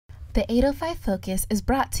The 805 Focus is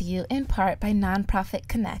brought to you in part by Nonprofit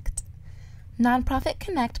Kinect. Nonprofit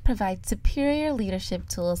Kinect provides superior leadership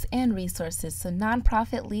tools and resources so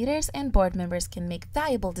nonprofit leaders and board members can make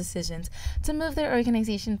valuable decisions to move their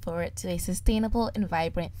organization forward to a sustainable and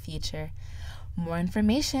vibrant future. More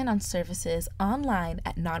information on services online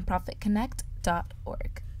at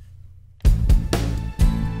nonprofitconnect.org.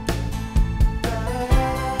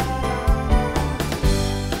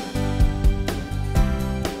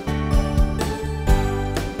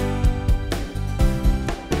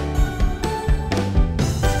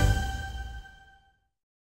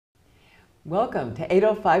 Welcome to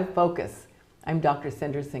 805 Focus. I'm Dr.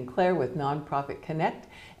 Cynder Sinclair with Nonprofit Connect,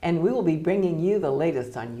 and we will be bringing you the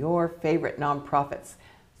latest on your favorite nonprofits.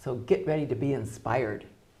 So get ready to be inspired.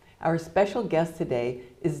 Our special guest today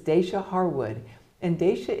is Dacia Harwood, and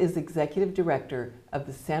Dacia is Executive Director of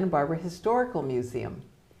the Santa Barbara Historical Museum.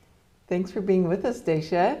 Thanks for being with us,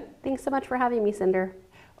 Dacia. Thanks so much for having me, Cynder.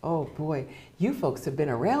 Oh boy, you folks have been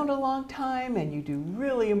around a long time and you do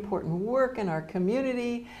really important work in our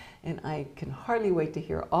community, and I can hardly wait to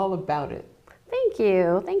hear all about it. Thank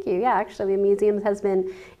you. Thank you. Yeah, actually the museum has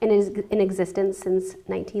been in existence since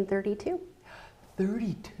 1932.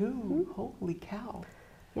 32? Mm-hmm. Holy cow.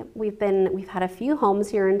 Yep, we've had a few homes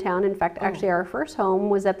here in town. In fact, actually our first home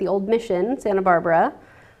was at the old Mission, Santa Barbara.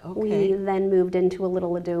 Okay. We then moved into a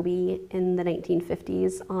little adobe in the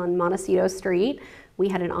 1950s on Montecito Street. We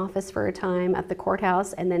had an office for a time at the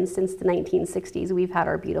courthouse, and then since the 1960s, we've had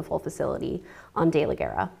our beautiful facility on De La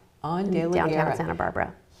Guerra. On De La Guerra. Downtown Santa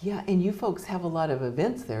Barbara. Yeah, and you folks have a lot of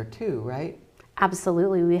events there too, right?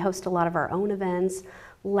 Absolutely. We host a lot of our own events,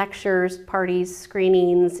 lectures, parties,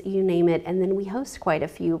 screenings, you name it, and then we host quite a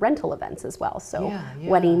few rental events as well, so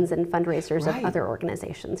weddings and fundraisers of other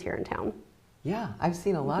organizations here in town. Yeah, I've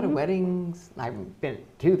seen a lot of weddings. I haven't been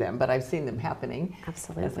to them, but I've seen them happening.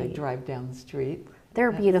 Absolutely. As I drive down the street.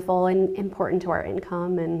 They're beautiful and important to our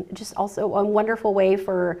income, and just also a wonderful way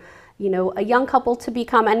for, you know, a young couple to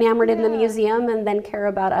become enamored in the museum and then care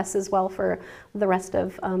about us as well for the rest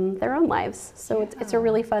of their own lives. So it's a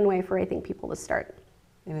really fun way for, I think, people to start.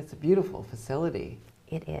 And it's a beautiful facility.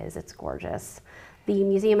 It is. It's gorgeous. The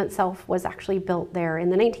museum itself was actually built there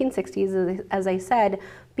in the 1960s, as I said,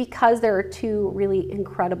 because there are two really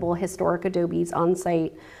incredible historic adobes on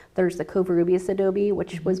site. There's the Covarrubias adobe,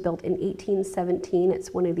 which was built in 1817.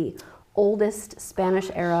 It's one of the oldest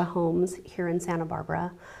Spanish-era homes here in Santa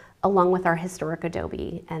Barbara, along with our historic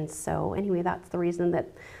adobe. And so anyway, that's the reason that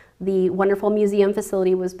the wonderful museum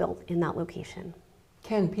facility was built in that location.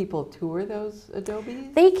 Can people tour those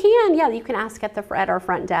adobes? They can, yeah. You can ask at our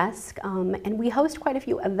front desk. And we host quite a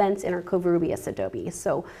few events in our Covarrubias adobe.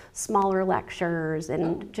 So smaller lectures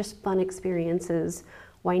and just fun experiences,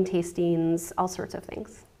 wine tastings, all sorts of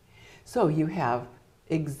things. So you have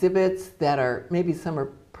exhibits that are, maybe some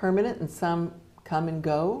are permanent and some come and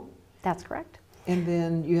go? That's correct. And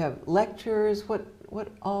then you have lectures. What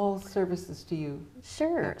all services do you?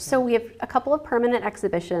 Sure. So we have a couple of permanent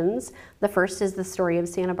exhibitions. The first is the Story of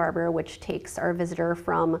Santa Barbara, which takes our visitor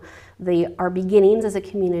from our beginnings as a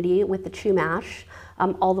community with the Chumash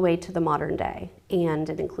all the way to the modern day. And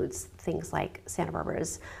it includes things like Santa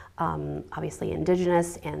Barbara's obviously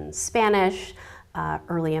indigenous and Spanish,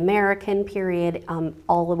 early American period,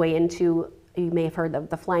 all the way into, you may have heard of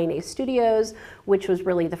the Flying Ace Studios, which was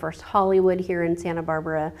really the first Hollywood here in Santa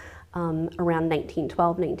Barbara around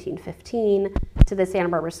 1912, 1915, to the Santa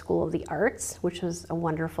Barbara School of the Arts, which was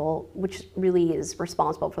which really is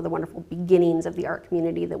responsible for the wonderful beginnings of the art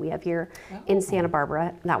community that we have here in Santa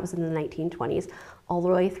Barbara. That was in the 1920s, all the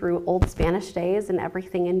way through old Spanish days and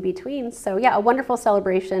everything in between. So yeah, a wonderful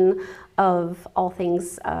celebration of all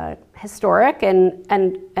things historic and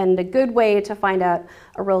a good way to find out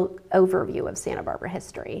a real overview of Santa Barbara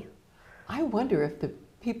history. I wonder if the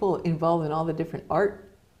people involved in all the different arts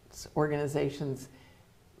organizations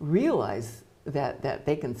realize that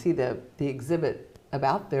they can see the exhibit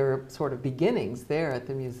about their sort of beginnings there at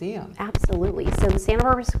the museum. Absolutely. So the Santa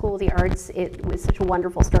Barbara School of the Arts, it was such a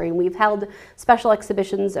wonderful story, and we've held special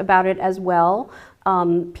exhibitions about it as well.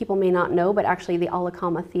 People may not know, but actually the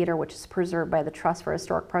Alacama Theater, which is preserved by the Trust for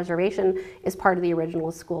Historic Preservation, is part of the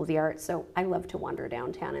original School of the Arts. So I love to wander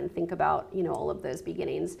downtown and think about, you know, all of those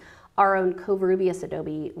beginnings. Our own Covarrubias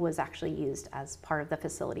adobe was actually used as part of the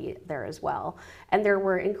facility there as well. And there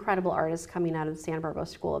were incredible artists coming out of the Santa Barbara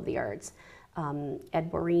School of the Arts.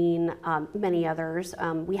 Ed Boreen, many others.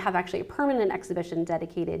 We have actually a permanent exhibition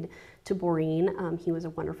dedicated to Boreen. He was a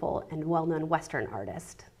wonderful and well-known Western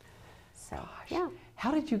artist. So, yeah.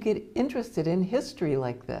 How did you get interested in history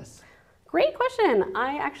like this? Great question.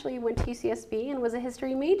 I actually went to UCSB and was a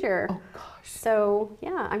history major. Oh gosh. So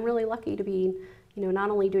yeah, I'm really lucky to be, not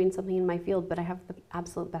only doing something in my field, but I have the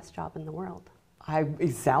absolute best job in the world.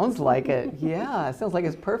 It sounds like it. Yeah, it sounds like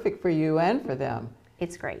it's perfect for you and for them.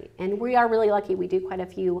 It's great. And we are really lucky. We do quite a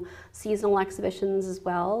few seasonal exhibitions as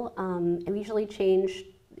well. And we usually change,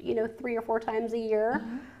 3 or 4 times a year.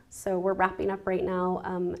 So we're wrapping up right now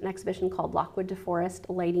an exhibition called Lockwood to Forest,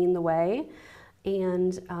 Lighting the Way.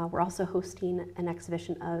 And we're also hosting an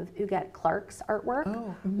exhibition of Huguette Clark's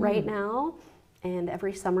artwork right now. And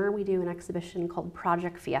every summer we do an exhibition called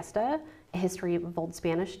Project Fiesta, a history of Old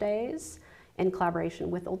Spanish days, in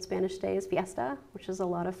collaboration with Old Spanish Days Fiesta, which is a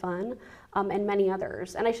lot of fun, and many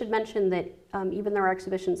others. And I should mention that even though our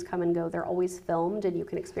exhibitions come and go, they're always filmed and you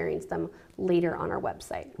can experience them later on our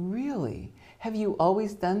website. Really? Have you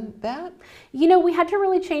always done that? We had to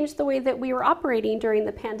really change the way that we were operating during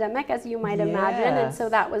the pandemic, as you might imagine, and so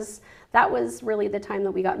that was really the time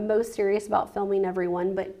that we got most serious about filming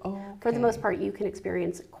everyone, but for the most part you can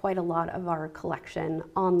experience quite a lot of our collection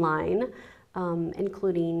online.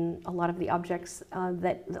 Including a lot of the objects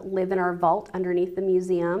that live in our vault underneath the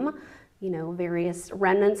museum, various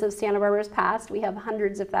remnants of Santa Barbara's past. We have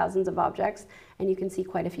hundreds of thousands of objects, and you can see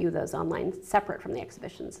quite a few of those online, separate from the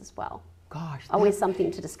exhibitions as well. Gosh. Always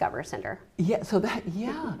something to discover, Cynder. Yeah,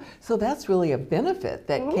 so that's really a benefit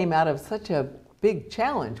that came out of such a big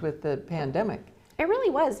challenge with the pandemic. It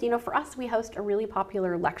really was. For us, we host a really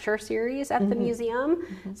popular lecture series at the museum.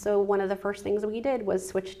 So one of the first things we did was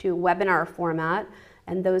switch to webinar format,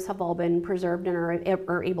 and those have all been preserved and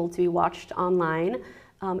are able to be watched online.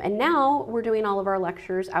 And now we're doing all of our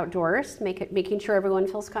lectures outdoors, making sure everyone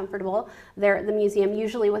feels comfortable. They're at the museum,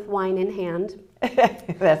 usually with wine in hand.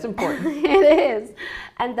 That's important. It is.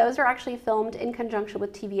 And those are actually filmed in conjunction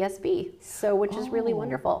with TVSB, which is really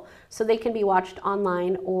wonderful. So they can be watched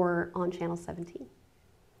online or on Channel 17.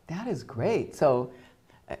 That is great. So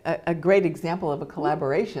a great example of a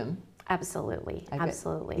collaboration. Absolutely,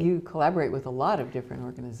 absolutely. You collaborate with a lot of different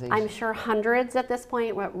organizations. I'm sure hundreds at this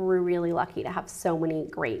point, but we're really lucky to have so many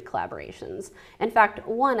great collaborations. In fact,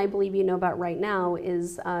 one I believe you know about right now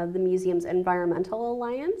is the museum's Environmental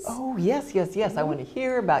Alliance. Oh, yes. I want to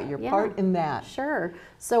hear about your part in that. Sure.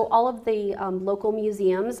 So all of the local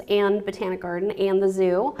museums and Botanic Garden and the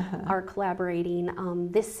zoo are collaborating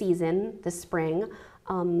this season, this spring,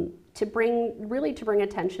 to bring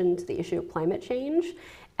attention to the issue of climate change.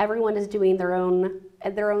 Everyone is doing their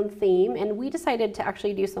own theme, and we decided to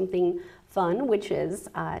actually do something fun, which is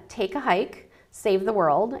take a hike, save the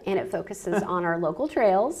world, and it focuses on our local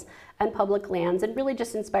trails and public lands, and really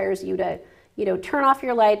just inspires you to, turn off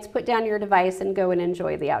your lights, put down your device, and go and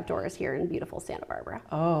enjoy the outdoors here in beautiful Santa Barbara.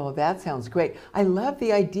 Oh, that sounds great. I love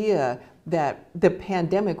the idea that the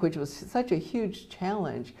pandemic, which was such a huge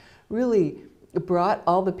challenge, really brought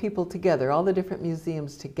all the people together, all the different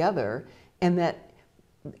museums together, and that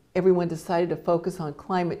everyone decided to focus on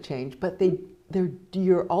climate change, but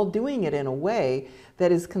you're all doing it in a way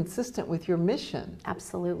that is consistent with your mission.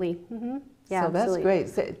 Absolutely. Yeah, so that's great.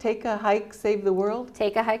 So, take a hike, save the world?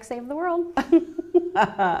 Take a hike, save the world.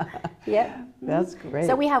 Yep. That's great.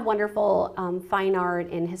 So we have wonderful fine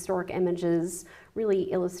art and historic images really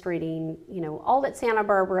illustrating, all that Santa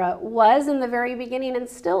Barbara was in the very beginning and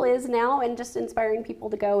still is now, and just inspiring people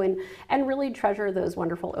to go and really treasure those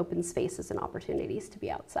wonderful open spaces and opportunities to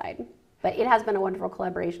be outside. But it has been a wonderful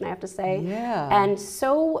collaboration, I have to say. Yeah. And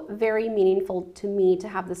so very meaningful to me to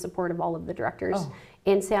have the support of all of the directors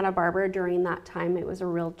in Santa Barbara during that time. It was a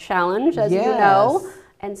real challenge, as you know.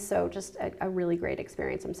 And so just a really great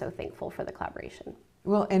experience. I'm so thankful for the collaboration.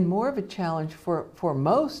 Well, and more of a challenge for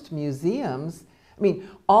most museums. I mean,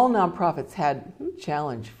 all nonprofits had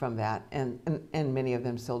challenge from that, and many of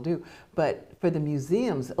them still do. But for the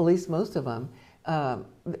museums, at least most of them,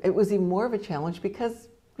 it was even more of a challenge because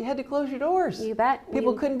you had to close your doors. You bet.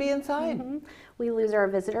 People couldn't be inside. We lose our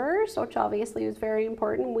visitors, which obviously is very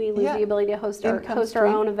important. We lose the ability to host our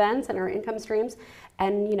own events and our income streams.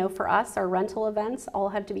 And for us, our rental events all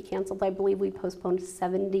had to be canceled. I believe we postponed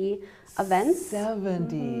 70 events.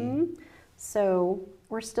 70. So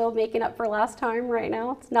we're still making up for last time right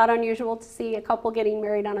now. It's not unusual to see a couple getting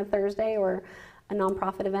married on a Thursday or a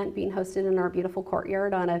nonprofit event being hosted in our beautiful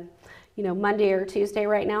courtyard on a Monday or Tuesday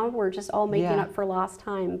right now. We're just all making up for lost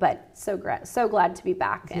time, but so glad to be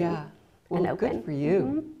back and open. Good for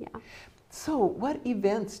you. Yeah. So what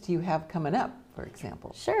events do you have coming up, for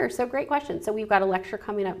example? Sure, so great question. So we've got a lecture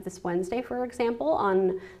coming up this Wednesday, for example,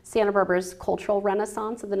 on Santa Barbara's cultural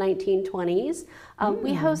renaissance of the 1920s.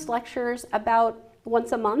 We host lectures about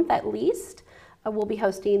once a month at least. We'll be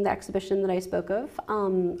hosting the exhibition that I spoke of,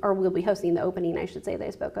 or we'll be hosting the opening, I should say, that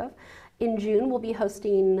I spoke of. In June, we'll be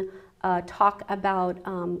hosting a talk about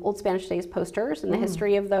Old Spanish Days posters and the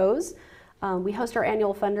history of those. We host our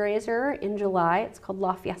annual fundraiser in July. It's called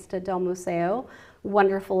La Fiesta del Museo.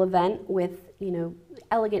 Wonderful event with,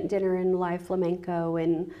 elegant dinner and live flamenco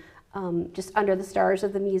and just under the stars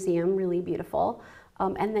of the museum, really beautiful.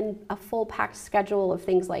 And then a full packed schedule of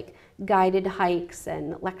things like guided hikes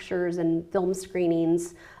and lectures and film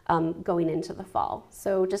screenings going into the fall.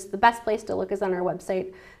 So just the best place to look is on our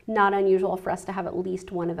website. Not unusual for us to have at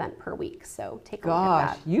least one event per week. So take a look at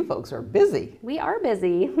that. Gosh, you folks are busy. We are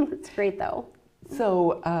busy. It's great though.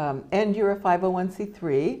 So, and you're a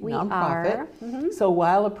 501c3 We nonprofit. are. So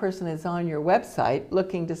while a person is on your website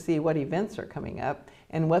looking to see what events are coming up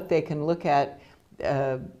and what they can look at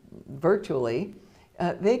virtually,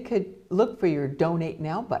 they could look for your Donate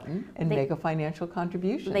Now button and make a financial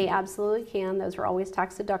contribution. They absolutely can. Those are always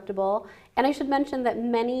tax deductible. And I should mention that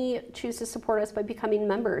many choose to support us by becoming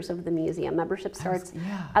members of the museum. Membership starts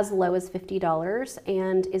as low as $50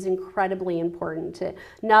 and is incredibly important to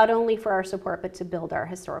not only for our support, but to build our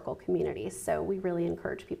historical communities. So we really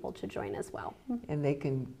encourage people to join as well. And they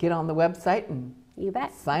can get on the website and you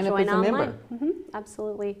bet. sign up Join as a online. member.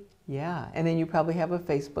 Absolutely. Yeah, and then you probably have a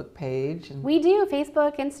Facebook page. And We do.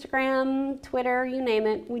 Facebook, Instagram, Twitter, you name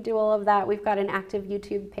it. We do all of that. We've got an active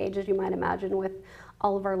YouTube page, as you might imagine, with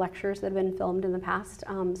all of our lectures that have been filmed in the past.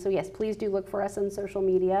 So yes, please do look for us on social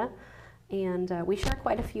media. And we share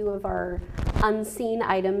quite a few of our unseen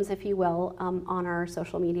items, if you will, on our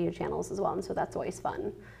social media channels as well. And so that's always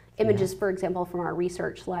fun. Images, for example, from our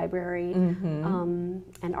research library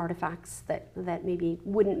and artifacts that maybe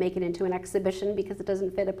wouldn't make it into an exhibition because it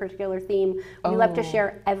doesn't fit a particular theme. We love to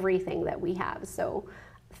share everything that we have. So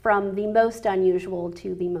from the most unusual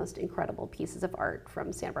to the most incredible pieces of art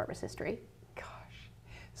from Santa Barbara's history. Gosh.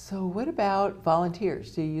 So what about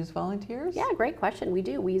volunteers? Do you use volunteers? Yeah, great question. We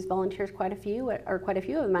do. We use volunteers quite a few of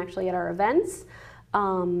them actually at our events.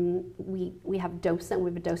 We have a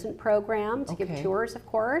docent program to give tours, of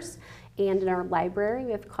course, and in our library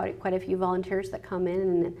we have quite a few volunteers that come in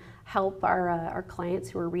and help our clients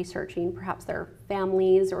who are researching perhaps their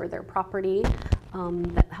families or their property,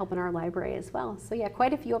 that help in our library as well. So yeah,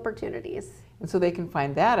 quite a few opportunities. And so they can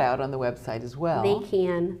find that out on the website as well. They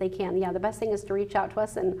can. Yeah, the best thing is to reach out to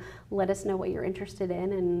us and let us know what you're interested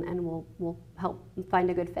in, and we'll help find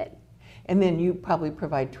a good fit. And then you probably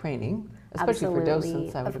provide training, especially for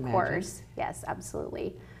docents, I would imagine. Of course, yes,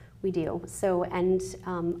 absolutely. We do. So, and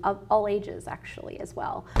of all ages actually as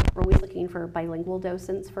well. We're always looking for bilingual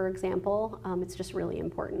docents, for example. It's just really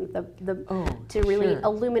important to really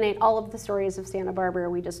illuminate all of the stories of Santa Barbara.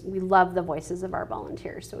 We love the voices of our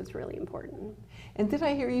volunteers, so it's really important. And did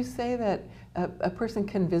I hear you say that a person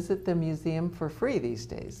can visit the museum for free these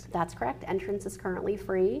days? That's correct. Entrance is currently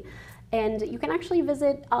free, and you can actually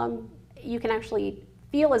visit. You can actually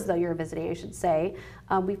feel as though you're visiting, I should say.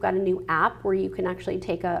 We've got a new app where you can actually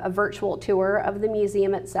take a virtual tour of the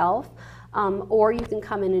museum itself, or you can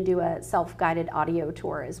come in and do a self-guided audio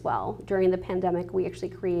tour as well. During the pandemic, we actually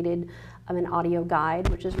created an audio guide,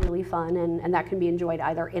 which is really fun, and that can be enjoyed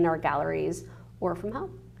either in our galleries or from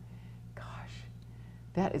home.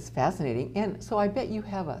 That is fascinating. And so I bet you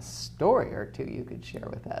have a story or two you could share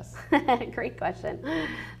with us. Great question.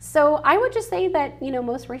 So I would just say that,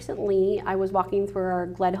 most recently I was walking through our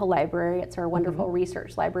Gledhill Library. It's our wonderful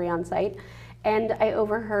research library on site. And I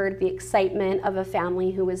overheard the excitement of a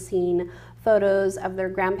family who was seeing photos of their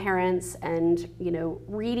grandparents and,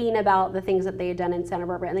 reading about the things that they had done in Santa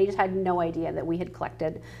Barbara. And they just had no idea that we had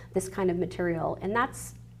collected this kind of material. And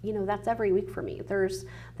that's every week for me.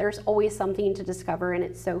 There's always something to discover, and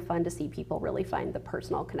it's so fun to see people really find the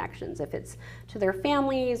personal connections, if it's to their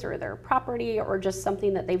families or their property or just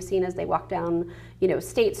something that they've seen as they walk down,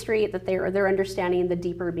 State Street, that they're understanding the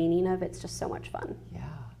deeper meaning of. It's just so much fun. Yeah.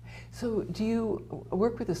 So do you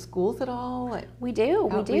work with the schools at all? We do.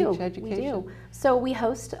 Education? We do. So we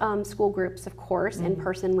host school groups, of course, in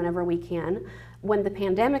person whenever we can. When the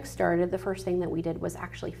pandemic started, the first thing that we did was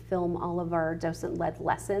actually film all of our docent-led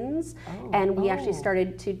lessons, and we actually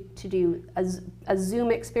started to do a Zoom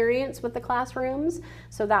experience with the classrooms.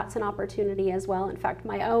 So that's an opportunity as well. In fact,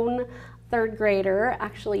 my own third grader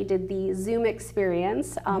actually did the Zoom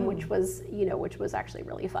experience, which was actually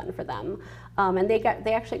really fun for them. And they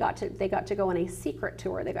actually got to go on a secret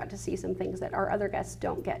tour. They got to see some things that our other guests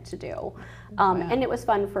don't get to do. And it was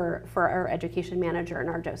fun for our education manager and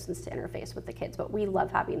our docents to interface with the kids, but we love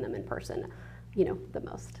having them in person, the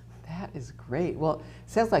most. That is great. Well,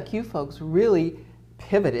 sounds like you folks really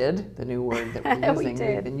pivoted, the new word that we're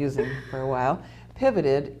using, we've been using for a while,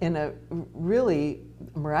 pivoted in a really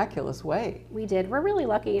miraculous way. We did. We're really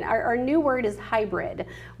lucky. Our new word is hybrid,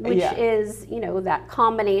 which is, you know, that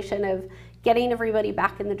combination of getting everybody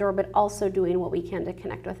back in the door, but also doing what we can to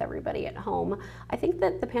connect with everybody at home. I think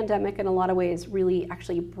that the pandemic in a lot of ways really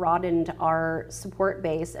actually broadened our support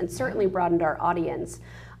base and certainly broadened our audience.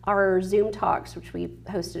 Our Zoom talks, which we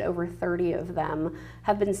hosted over 30 of them,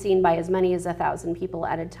 have been seen by as many as 1,000 people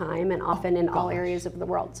at a time, and often in all areas of the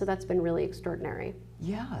world. So that's been really extraordinary.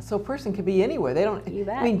 Yeah, so a person can be anywhere. They don't, You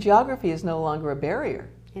bet. I mean, geography is no longer a barrier.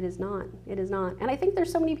 It is not. It is not. And I think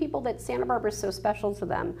there's so many people that Santa Barbara is so special to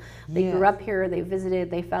them. They Yes. grew up here, they visited,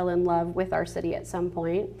 they fell in love with our city at some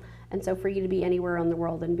point. And so for you to be anywhere in the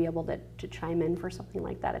world and be able to chime in for something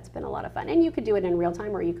like that, it's been a lot of fun. And you could do it in real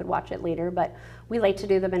time or you could watch it later, but we like to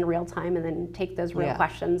do them in real time and then take those real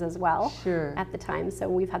questions as well at the time. So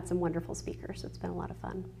we've had some wonderful speakers. So it's been a lot of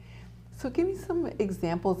fun. So give me some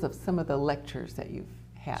examples of some of the lectures that you've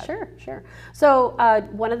had. Sure. So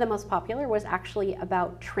one of the most popular was actually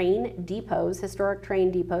about train depots, historic train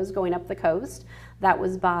depots going up the coast. That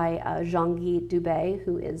was by Jean-Guy Dubé,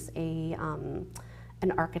 who is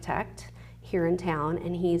an architect here in town,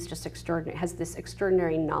 and he's just extraordinary, has this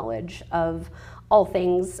extraordinary knowledge of all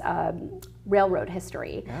things railroad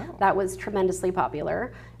history. That was tremendously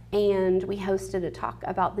popular. And we hosted a talk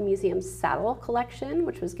about the museum's saddle collection,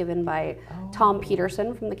 which was given by Tom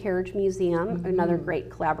Peterson from the Carriage Museum, another great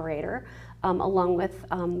collaborator, along with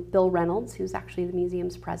Bill Reynolds, who's actually the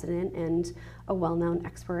museum's president and a well-known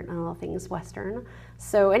expert on all things Western.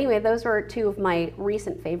 So anyway, those were two of my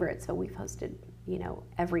recent favorites. So we've hosted, you know,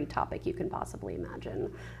 every topic you can possibly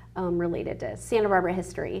imagine related to Santa Barbara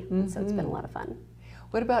history. So it's been a lot of fun.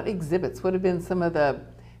 What about exhibits? What have been some of the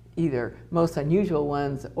either most unusual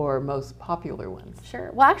ones or most popular ones?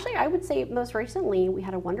 Sure. Well, actually, I would say most recently we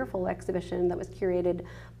had a wonderful exhibition that was curated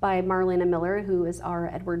by Marlena Miller, who is our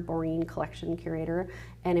Edward Boreen collection curator,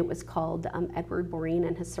 and it was called Edward Boreen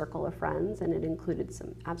and His Circle of Friends, and it included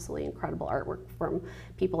some absolutely incredible artwork from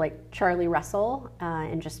people like Charlie Russell,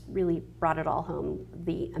 and just really brought it all home,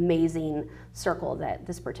 the amazing circle that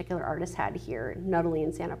this particular artist had here, not only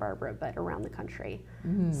in Santa Barbara, but around the country.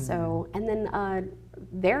 So, and then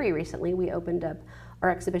very recently we opened up our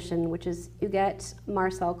exhibition, which is Huguette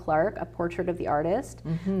Marcel Clark, A Portrait of the Artist.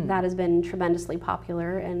 That has been tremendously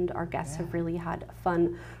popular, and our guests have really had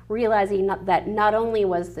fun realizing that not only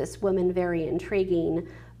was this woman very intriguing,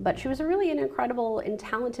 but she was really an incredible and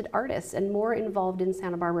talented artist and more involved in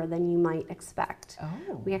Santa Barbara than you might expect.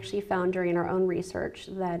 We actually found during our own research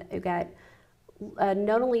that Huguette,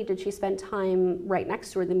 not only did she spend time right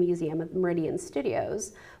next to the museum at the Meridian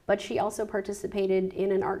Studios, but she also participated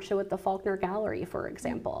in an art show at the Faulkner Gallery, for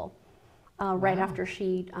example, right after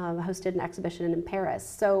she hosted an exhibition in Paris.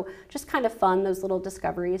 So just kind of fun, those little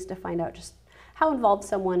discoveries to find out just how involved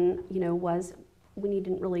someone, you know, was when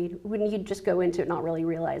you just go into it not really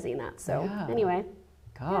realizing that. So anyway.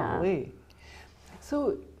 Golly.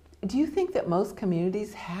 So do you think that most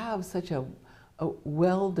communities have such a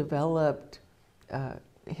well-developed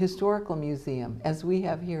historical museum as we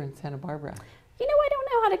have here in Santa Barbara? You know, I don't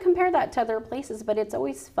know how to compare that to other places, but it's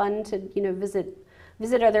always fun to, you know, visit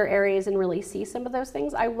other areas and really see some of those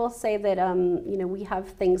things. I will say that, you know, we have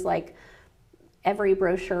things like every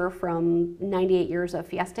brochure from 98 years of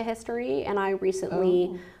Fiesta history, and I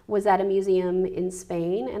recently was at a museum in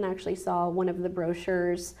Spain and actually saw one of the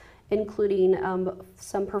brochures including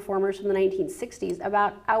some performers from the 1960s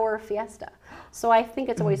about our Fiesta. So I think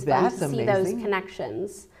it's always fun to see those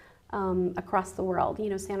connections across the world. You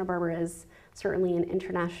know, Santa Barbara is certainly an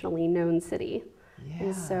internationally known city.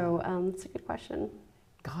 And so it's a good question.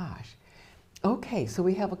 Gosh. Okay, so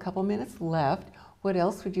we have a couple minutes left. What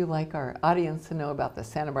else would you like our audience to know about the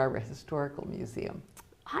Santa Barbara Historical Museum?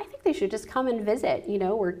 I think they should just come and visit. You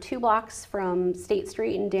know, we're 2 blocks from State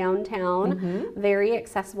Street in downtown, very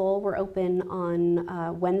accessible. We're open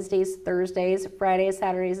on Wednesdays, Thursdays, Fridays,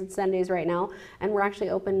 Saturdays, and Sundays right now. And we're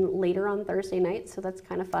actually open later on Thursday nights, so that's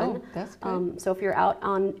kind of fun. Oh, that's good. So if you're out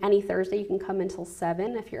on any Thursday, you can come until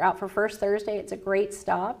 7. If you're out for First Thursday, it's a great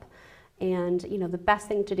stop. And you know, the best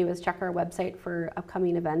thing to do is check our website for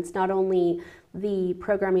upcoming events, not only the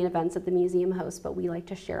programming events that the museum hosts, but we like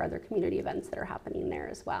to share other community events that are happening there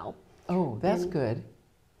as well. Oh, that's good.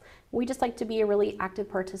 We just like to be a really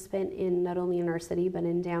active participant in not only in our city, but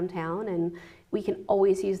in downtown. And we can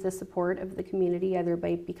always use the support of the community, either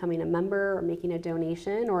by becoming a member or making a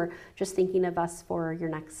donation or just thinking of us for your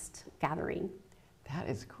next gathering. That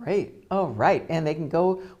is great. Oh, right. And they can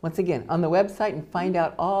go, once again, on the website and find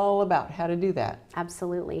out all about how to do that.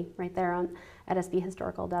 Absolutely. Right there at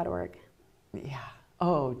sbhistorical.org. Yeah.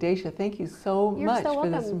 Oh, Dacia, thank you so much for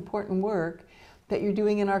this important work that you're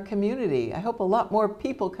doing in our community. I hope a lot more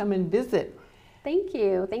people come and visit. Thank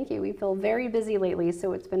you. Thank you. We feel very busy lately,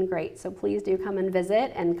 so it's been great. So please do come and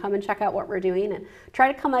visit and come and check out what we're doing, and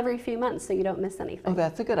try to come every few months so you don't miss anything. Oh,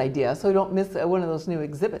 that's a good idea. So don't miss one of those new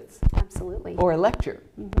exhibits. Absolutely. Or a lecture.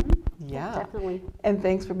 Yeah, definitely. And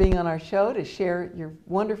thanks for being on our show to share your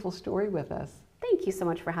wonderful story with us. Thank you so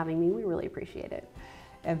much for having me. We really appreciate it.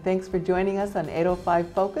 And thanks for joining us on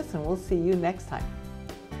 805 Focus, and we'll see you next time.